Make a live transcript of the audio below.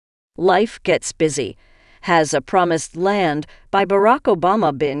Life gets busy. Has A Promised Land by Barack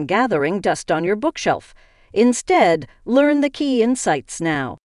Obama been gathering dust on your bookshelf? Instead, learn the key insights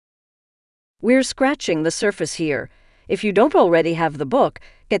now. We're scratching the surface here. If you don't already have the book,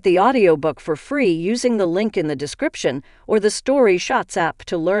 get the audiobook for free using the link in the description or the Story Shots app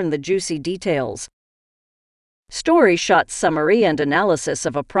to learn the juicy details. Story Shots Summary and Analysis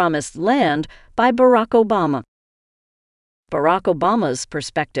of A Promised Land by Barack Obama. Barack Obama's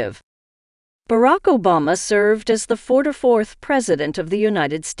Perspective. Barack Obama served as the 44th President of the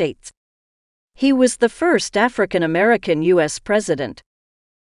United States. He was the first African-American U.S. president.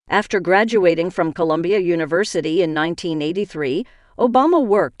 After graduating from Columbia University in 1983, Obama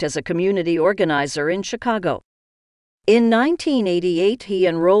worked as a community organizer in Chicago. In 1988, he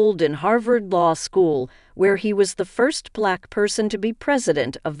enrolled in Harvard Law School, where he was the first black person to be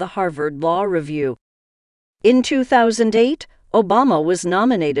president of the Harvard Law Review. In 2008, Obama was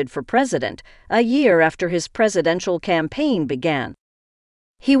nominated for president, a year after his presidential campaign began.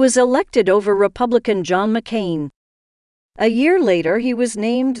 He was elected over Republican John McCain. A year later, he was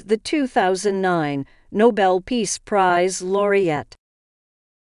named the 2009 Nobel Peace Prize laureate.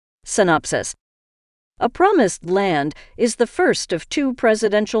 Synopsis. A Promised Land is the first of two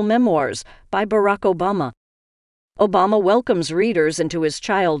presidential memoirs by Barack Obama. Obama welcomes readers into his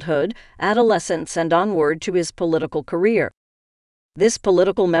childhood, adolescence, and onward to his political career. This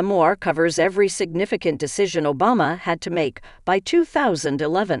political memoir covers every significant decision Obama had to make by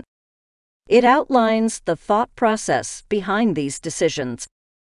 2011. It outlines the thought process behind these decisions.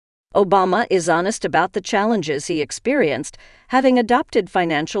 Obama is honest about the challenges he experienced, having adopted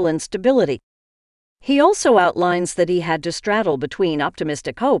financial instability. He also outlines that he had to straddle between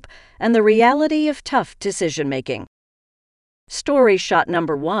optimistic hope and the reality of tough decision-making. Story Shot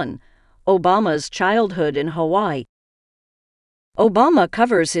Number 1: Obama's Childhood in Hawaii. Obama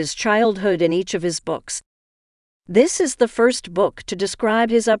covers his childhood in each of his books. This is the first book to describe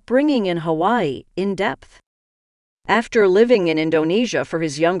his upbringing in Hawaii in depth. After living in Indonesia for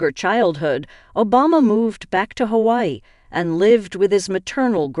his younger childhood, Obama moved back to Hawaii and lived with his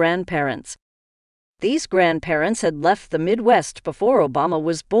maternal grandparents. These grandparents had left the Midwest before Obama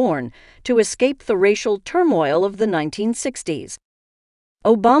was born to escape the racial turmoil of the 1960s.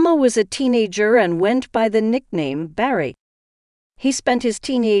 Obama was a teenager and went by the nickname Barry. He spent his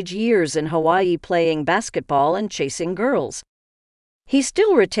teenage years in Hawaii playing basketball and chasing girls. He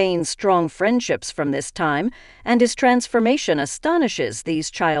still retains strong friendships from this time, and his transformation astonishes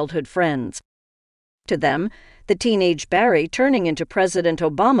these childhood friends. To them, the teenage Barry turning into President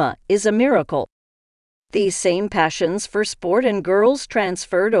Obama is a miracle. These same passions for sport and girls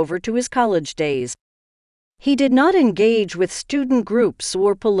transferred over to his college days. He did not engage with student groups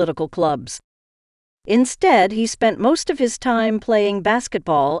or political clubs. Instead, he spent most of his time playing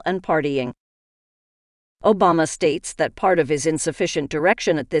basketball and partying. Obama states that part of his insufficient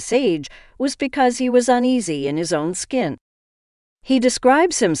direction at this age was because he was uneasy in his own skin. He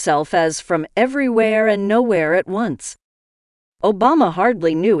describes himself as from everywhere and nowhere at once. Obama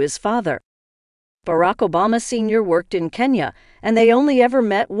hardly knew his father. Barack Obama Sr. worked in Kenya, and they only ever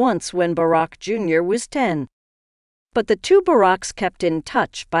met once when Barack Jr. was 10. But the two Baracks kept in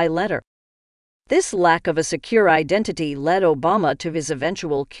touch by letter. This lack of a secure identity led Obama to his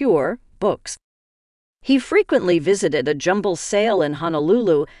eventual cure, books. He frequently visited a jumble sale in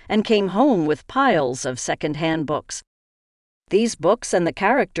Honolulu and came home with piles of second-hand books. These books and the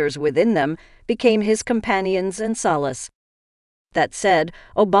characters within them became his companions and solace. That said,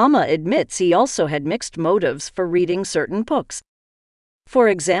 Obama admits he also had mixed motives for reading certain books. For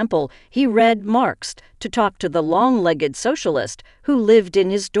example, he read Marx to talk to the long-legged socialist who lived in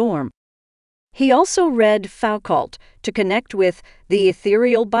his dorm. He also read Foucault to connect with the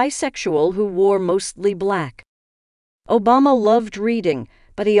ethereal bisexual who wore mostly black. Obama loved reading,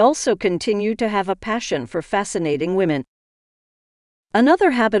 but he also continued to have a passion for fascinating women.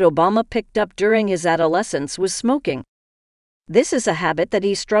 Another habit Obama picked up during his adolescence was smoking. This is a habit that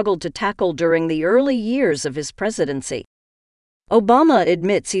he struggled to tackle during the early years of his presidency. Obama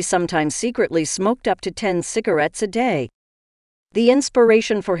admits he sometimes secretly smoked up to 10 cigarettes a day. The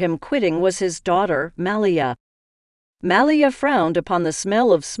inspiration for him quitting was his daughter, Malia. Malia frowned upon the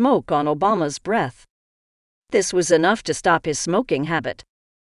smell of smoke on Obama's breath. This was enough to stop his smoking habit.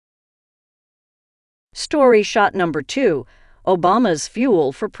 Story Shot Number 2: Obama's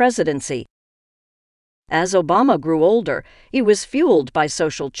Fuel for Presidency. As Obama grew older, he was fueled by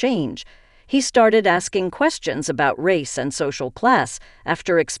social change. He started asking questions about race and social class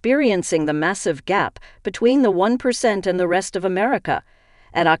after experiencing the massive gap between the 1% and the rest of America.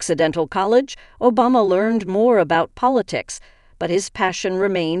 At Occidental College, Obama learned more about politics, but his passion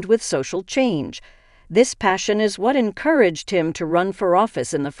remained with social change. This passion is what encouraged him to run for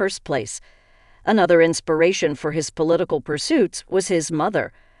office in the first place. Another inspiration for his political pursuits was his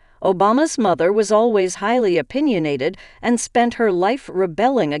mother. Obama's mother was always highly opinionated and spent her life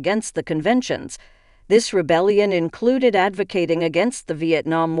rebelling against the conventions. This rebellion included advocating against the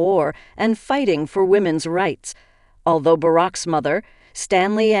Vietnam War and fighting for women's rights. Although Barack's mother,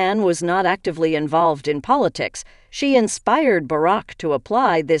 Stanley Ann, was not actively involved in politics, she inspired Barack to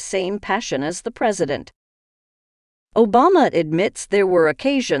apply this same passion as the president. Obama admits there were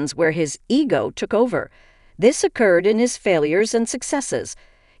occasions where his ego took over. This occurred in his failures and successes.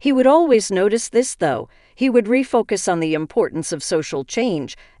 He would always notice this, though. He would refocus on the importance of social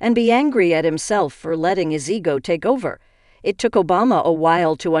change and be angry at himself for letting his ego take over. It took Obama a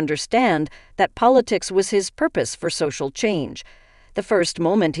while to understand that politics was his purpose for social change. The first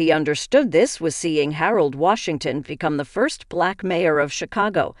moment he understood this was seeing Harold Washington become the first black mayor of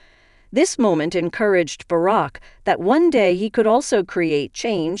Chicago. This moment encouraged Barack that one day he could also create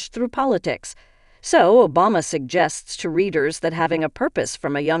change through politics. So, Obama suggests to readers that having a purpose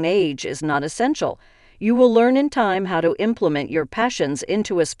from a young age is not essential. You will learn in time how to implement your passions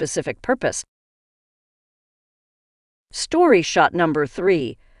into a specific purpose. Story shot number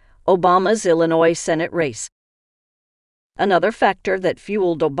 3: Obama's Illinois Senate race. Another factor that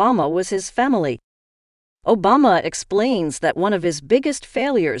fueled Obama was his family. Obama explains that one of his biggest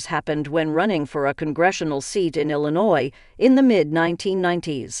failures happened when running for a congressional seat in Illinois in the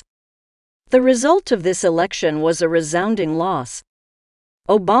mid-1990s. The result of this election was a resounding loss.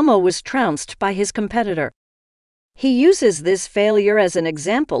 Obama was trounced by his competitor. He uses this failure as an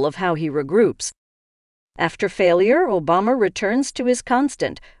example of how he regroups. After failure, Obama returns to his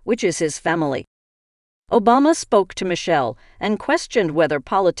constant, which is his family. Obama spoke to Michelle and questioned whether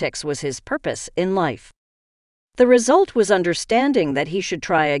politics was his purpose in life. The result was understanding that he should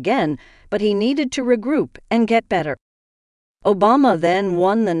try again, but he needed to regroup and get better. Obama then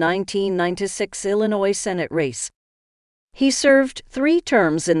won the 1996 Illinois Senate race. He served 3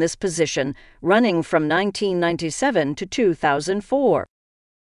 terms in this position, running from 1997 to 2004.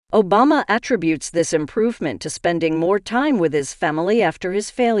 Obama attributes this improvement to spending more time with his family after his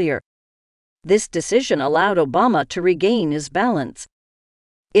failure. This decision allowed Obama to regain his balance.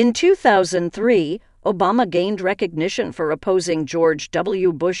 In 2003, Obama gained recognition for opposing George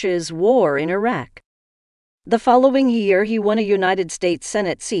W. Bush's war in Iraq. The following year, he won a United States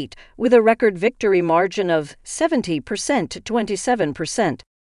Senate seat with a record victory margin of 70% to 27%.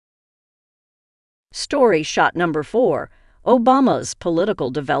 Story shot number 4: Obama's political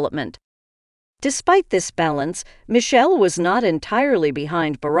development. Despite this balance, Michelle was not entirely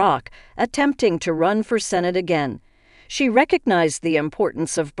behind Barack, attempting to run for Senate again. She recognized the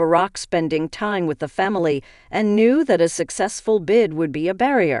importance of Barack spending time with the family and knew that a successful bid would be a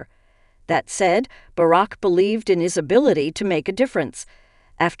barrier. That said, Barack believed in his ability to make a difference.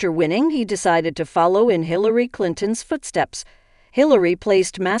 After winning, he decided to follow in Hillary Clinton's footsteps. Hillary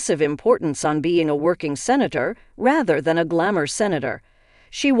placed massive importance on being a working senator rather than a glamour senator.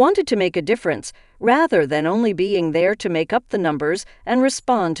 She wanted to make a difference rather than only being there to make up the numbers and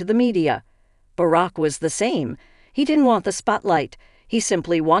respond to the media. Barack was the same. He didn't want the spotlight. He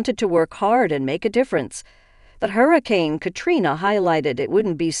simply wanted to work hard and make a difference. But Hurricane Katrina highlighted it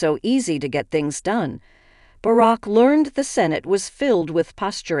wouldn't be so easy to get things done. Barack learned the Senate was filled with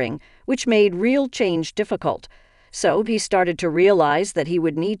posturing, which made real change difficult. So he started to realize that he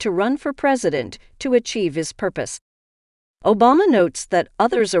would need to run for president to achieve his purpose. Obama notes that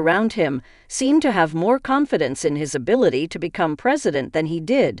others around him seemed to have more confidence in his ability to become president than he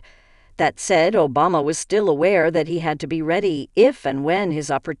did. That said, Obama was still aware that he had to be ready if and when his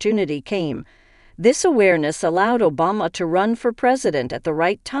opportunity came. This awareness allowed Obama to run for president at the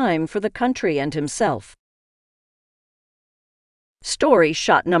right time for the country and himself. Story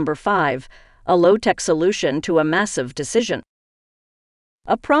shot number 5: A low-tech solution to a massive decision.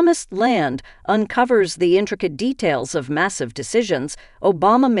 A Promised Land uncovers the intricate details of massive decisions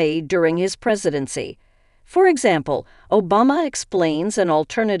Obama made during his presidency. For example, Obama explains an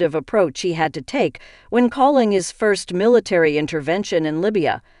alternative approach he had to take when calling his first military intervention in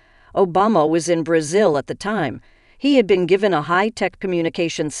Libya. Obama was in Brazil at the time. He had been given a high-tech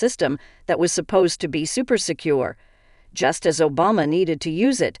communication system that was supposed to be super secure. Just as Obama needed to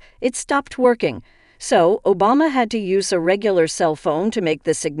use it, it stopped working. So, Obama had to use a regular cell phone to make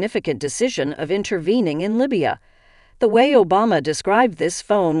the significant decision of intervening in Libya. The way Obama described this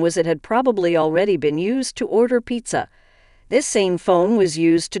phone was it had probably already been used to order pizza. This same phone was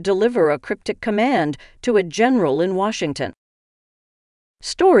used to deliver a cryptic command to a general in Washington.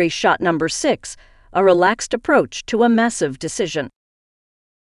 Story shot number 6: a relaxed approach to a massive decision.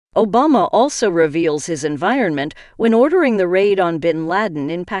 Obama also reveals his environment when ordering the raid on bin Laden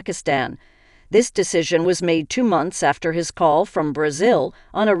in Pakistan. This decision was made 2 months after his call from Brazil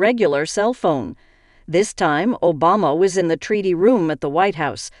on a regular cell phone. This time, Obama was in the treaty room at the White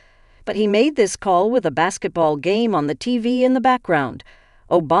House. But he made this call with a basketball game on the TV in the background.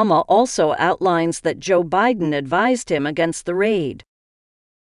 Obama also outlines that Joe Biden advised him against the raid.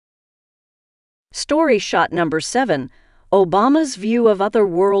 Story shot number 7. Obama's view of other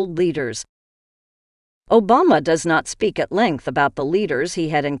world leaders. Obama does not speak at length about the leaders he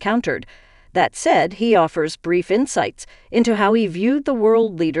had encountered. That said, he offers brief insights into how he viewed the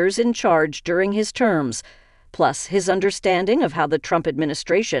world leaders in charge during his terms, plus his understanding of how the Trump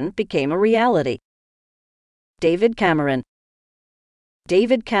administration became a reality. David Cameron.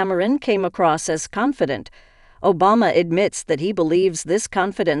 David Cameron came across as confident. Obama admits that he believes this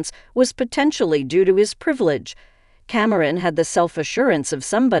confidence was potentially due to his privilege. Cameron had the self-assurance of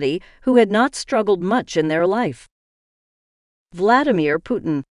somebody who had not struggled much in their life. Vladimir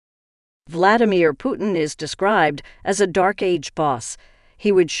Putin. Vladimir Putin is described as a dark age boss.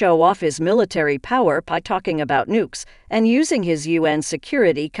 He would show off his military power by talking about nukes and using his UN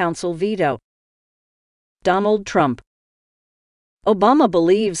Security Council veto. Donald Trump. Obama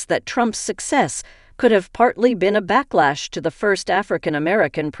believes that Trump's success could have partly been a backlash to the first African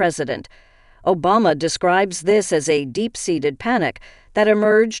American president. Obama describes this as a deep-seated panic that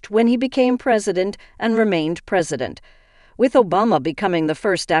emerged when he became president and remained president. With Obama becoming the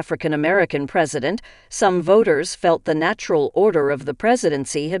first African American president, some voters felt the natural order of the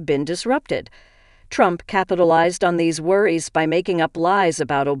presidency had been disrupted. Trump capitalized on these worries by making up lies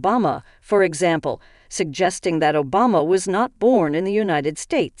about Obama, for example, suggesting that Obama was not born in the United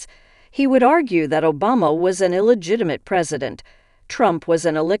States. He would argue that Obama was an illegitimate president. Trump was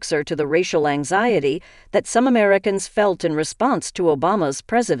an elixir to the racial anxiety that some Americans felt in response to Obama's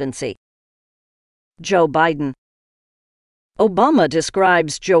presidency. Joe Biden. Obama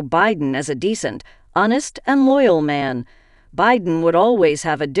describes Joe Biden as a decent, honest, and loyal man. Biden would always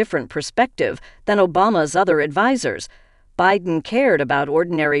have a different perspective than Obama's other advisors. Biden cared about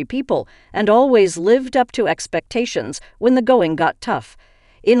ordinary people and always lived up to expectations when the going got tough.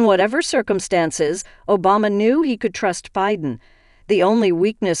 In whatever circumstances, Obama knew he could trust Biden. The only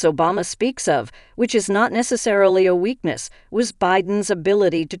weakness Obama speaks of, which is not necessarily a weakness, was Biden's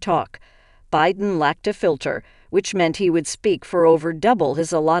ability to talk. Biden lacked a filter, which meant he would speak for over double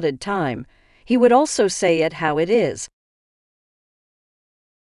his allotted time. He would also say it how it is.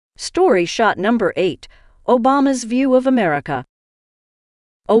 Story shot number 8. Obama's view of America.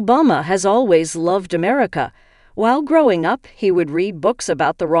 Obama has always loved America. While growing up, he would read books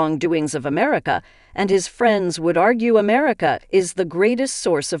about the wrongdoings of America, and his friends would argue America is the greatest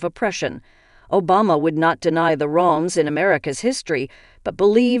source of oppression. Obama would not deny the wrongs in America's history, but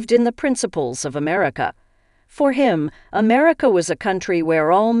believed in the principles of America. For him, America was a country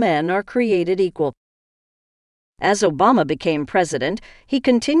where all men are created equal. As Obama became president, he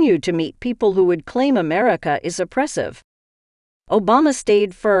continued to meet people who would claim America is oppressive. Obama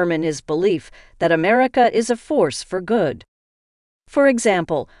stayed firm in his belief that America is a force for good. For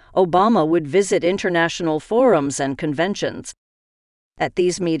example, Obama would visit international forums and conventions. At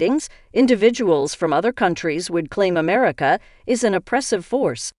these meetings, individuals from other countries would claim America is an oppressive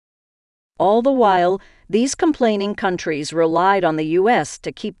force. All the while, these complaining countries relied on the U.S.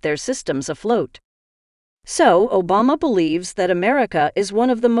 to keep their systems afloat. So, Obama believes that America is one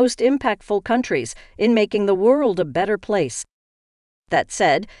of the most impactful countries in making the world a better place. That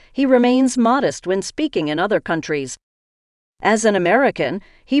said, he remains modest when speaking in other countries. As an American,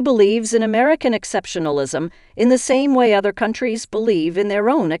 he believes in American exceptionalism in the same way other countries believe in their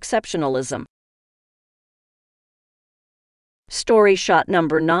own exceptionalism. Story shot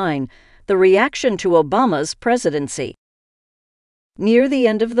number 9. The reaction to Obama's presidency. Near the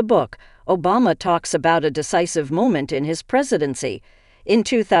end of the book, Obama talks about a decisive moment in his presidency. In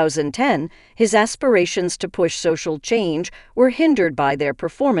 2010, his aspirations to push social change were hindered by their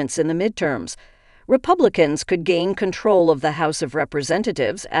performance in the midterms. Republicans could gain control of the House of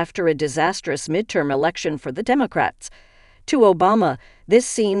Representatives after a disastrous midterm election for the Democrats. To Obama, this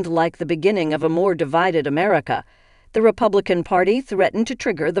seemed like the beginning of a more divided America. The Republican Party threatened to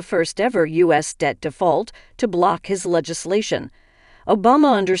trigger the first-ever U.S. debt default to block his legislation.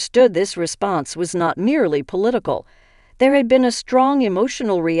 Obama understood this response was not merely political. There had been a strong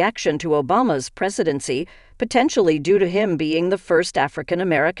emotional reaction to Obama's presidency, potentially due to him being the first African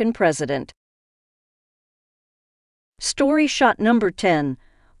American president. Story shot number 10.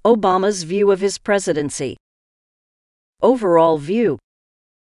 Obama's view of his presidency. Overall view.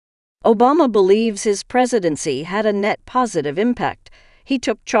 Obama believes his presidency had a net positive impact. He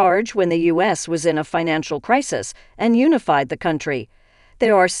took charge when the U.S. was in a financial crisis and unified the country.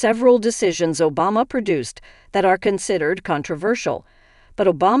 There are several decisions Obama produced that are considered controversial, but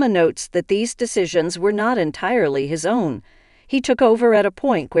Obama notes that these decisions were not entirely his own. He took over at a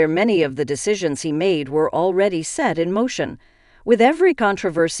point where many of the decisions he made were already set in motion. With every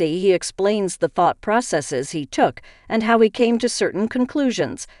controversy, he explains the thought processes he took and how he came to certain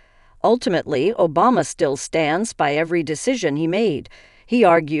conclusions. Ultimately, Obama still stands by every decision he made. He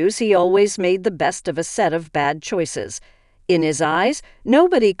argues he always made the best of a set of bad choices. In his eyes,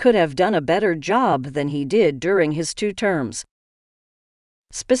 nobody could have done a better job than he did during his 2 terms.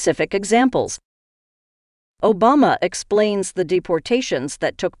 Specific examples. Obama explains the deportations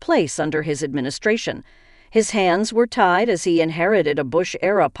that took place under his administration. His hands were tied as he inherited a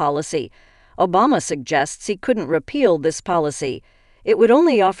Bush-era policy. Obama suggests he couldn't repeal this policy. It would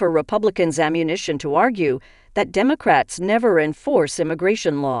only offer Republicans ammunition to argue that Democrats never enforce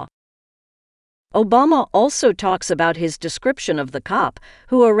immigration law. Obama also talks about his description of the cop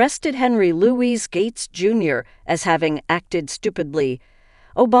who arrested Henry Louis Gates Jr. as having acted stupidly.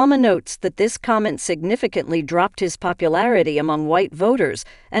 Obama notes that this comment significantly dropped his popularity among white voters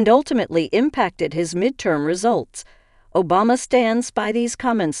and ultimately impacted his midterm results. Obama stands by these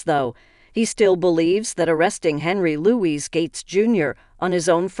comments, though. He still believes that arresting Henry Louis Gates Jr. on his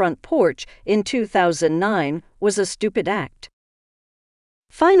own front porch in 2009 was a stupid act.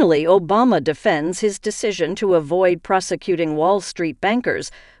 Finally, Obama defends his decision to avoid prosecuting Wall Street bankers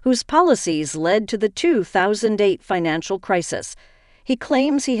whose policies led to the 2008 financial crisis. He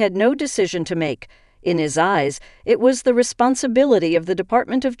claims he had no decision to make. In his eyes, it was the responsibility of the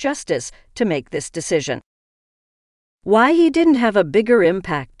Department of Justice to make this decision. Why he didn't have a bigger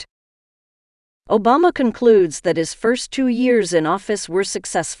impact. Obama concludes that his first 2 years in office were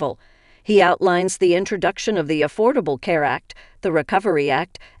successful. He outlines the introduction of the Affordable Care Act, the Recovery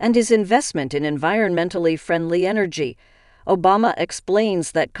Act, and his investment in environmentally friendly energy. Obama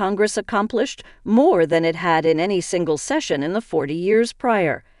explains that Congress accomplished more than it had in any single session in the 40 years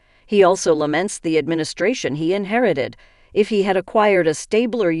prior. He also laments the administration he inherited. If he had acquired a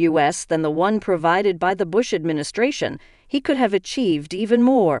stabler U.S. than the one provided by the Bush administration, he could have achieved even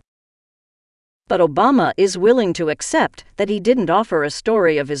more. But Obama is willing to accept that he didn't offer a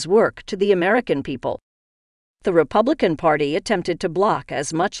story of his work to the American people. The Republican Party attempted to block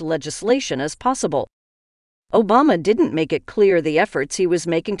as much legislation as possible. Obama didn't make it clear the efforts he was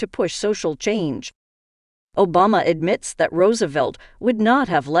making to push social change. Obama admits that Roosevelt would not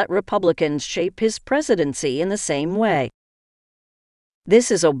have let Republicans shape his presidency in the same way. This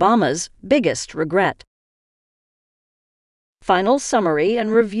is Obama's biggest regret. Final summary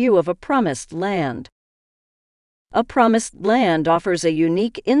and review of A Promised Land. A Promised Land offers a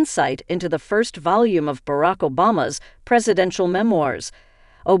unique insight into the first volume of Barack Obama's presidential memoirs.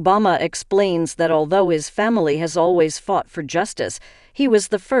 Obama explains that although his family has always fought for justice, he was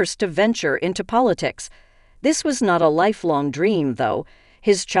the first to venture into politics. This was not a lifelong dream, though.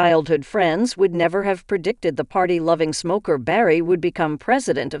 His childhood friends would never have predicted the party-loving smoker Barry would become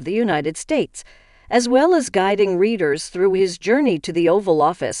President of the United States. As well as guiding readers through his journey to the Oval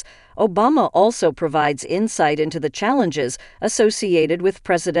Office, Obama also provides insight into the challenges associated with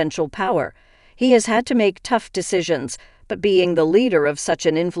presidential power. He has had to make tough decisions, but being the leader of such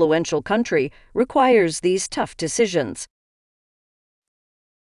an influential country requires these tough decisions.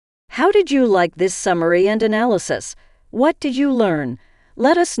 How did you like this summary and analysis? What did you learn?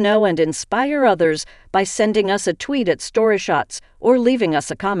 Let us know and inspire others by sending us a tweet at StoryShots or leaving us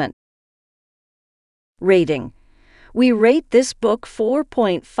a comment. Rating. We rate this book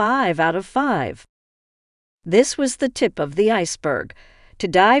 4.5 out of 5. This was the tip of the iceberg. To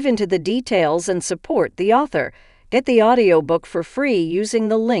dive into the details and support the author, get the audiobook for free using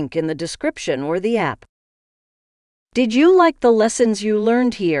the link in the description or the app. Did you like the lessons you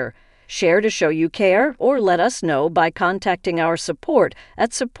learned here? Share to show you care or let us know by contacting our support at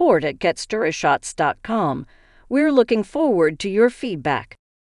getStoryShots.com. We're looking forward to your feedback.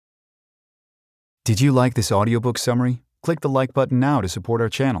 Did you like this audiobook summary? Click the like button now to support our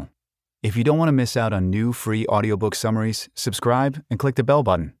channel. If you don't want to miss out on new free audiobook summaries, subscribe and click the bell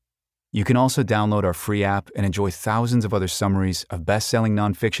button. You can also download our free app and enjoy thousands of other summaries of best-selling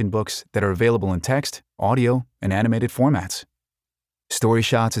nonfiction books that are available in text, audio, and animated formats.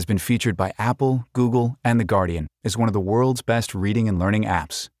 StoryShots has been featured by Apple, Google, and The Guardian as one of the world's best reading and learning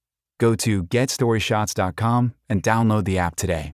apps. Go to GetStoryShots.com and download the app today.